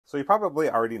So you probably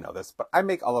already know this, but I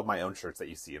make all of my own shirts that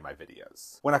you see in my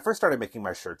videos. When I first started making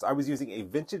my shirts, I was using a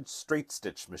vintage straight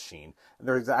stitch machine, and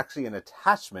there's actually an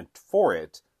attachment for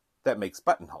it that makes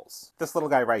buttonholes. This little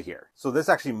guy right here. So this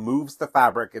actually moves the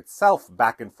fabric itself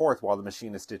back and forth while the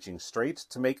machine is stitching straight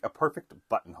to make a perfect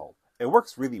buttonhole. It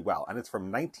works really well, and it's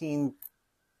from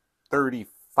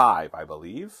 1935, I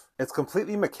believe. It's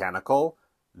completely mechanical.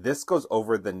 This goes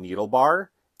over the needle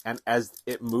bar, and as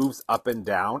it moves up and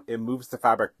down, it moves the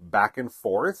fabric back and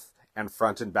forth and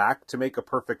front and back to make a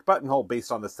perfect buttonhole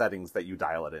based on the settings that you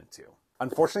dial it into.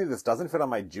 Unfortunately, this doesn't fit on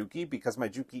my Juki because my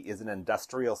Juki is an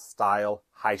industrial style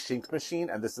high shank machine,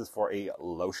 and this is for a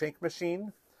low shank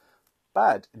machine.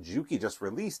 But Juki just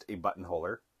released a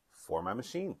buttonholer for my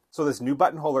machine. So this new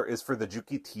buttonholer is for the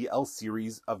Juki TL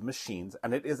series of machines,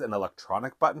 and it is an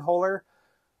electronic buttonholer.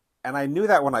 And I knew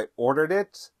that when I ordered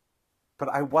it, but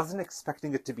I wasn't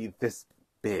expecting it to be this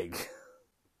big.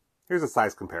 Here's a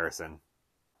size comparison.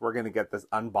 We're going to get this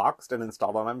unboxed and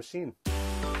installed on my machine.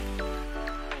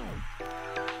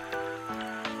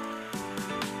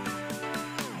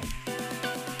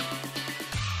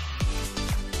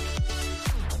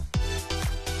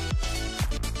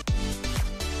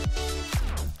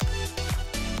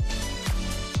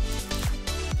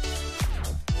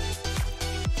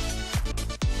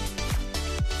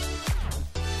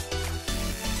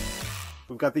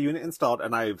 We've got the unit installed,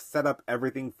 and I've set up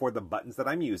everything for the buttons that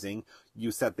I'm using.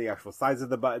 You set the actual size of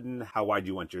the button, how wide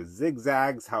you want your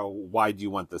zigzags, how wide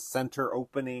you want the center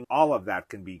opening. All of that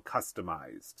can be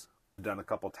customized. I've done a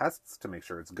couple tests to make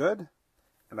sure it's good,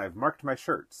 and I've marked my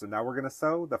shirt. So now we're going to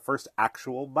sew the first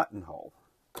actual buttonhole.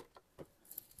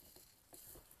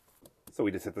 So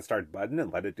we just hit the start button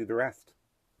and let it do the rest.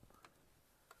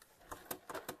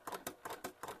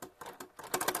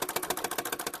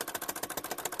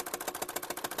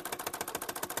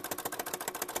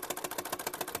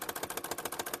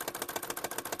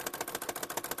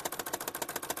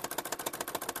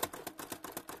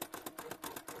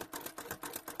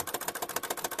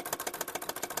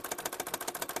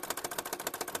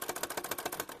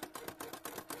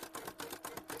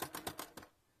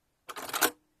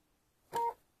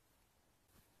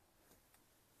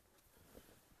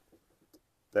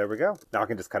 There we go. Now I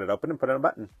can just cut it open and put in a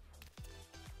button.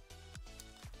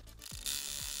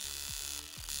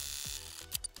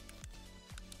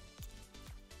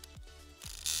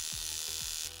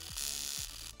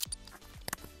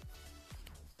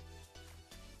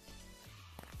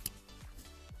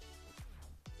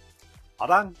 All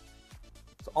done.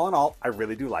 So all in all, I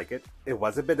really do like it. It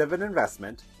was a bit of an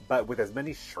investment, but with as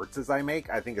many shirts as I make,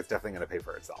 I think it's definitely going to pay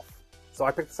for itself. So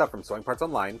I picked this up from Sewing Parts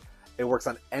Online. It works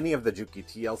on any of the Juki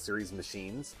TL series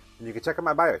machines, and you can check out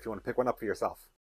my bio if you want to pick one up for yourself.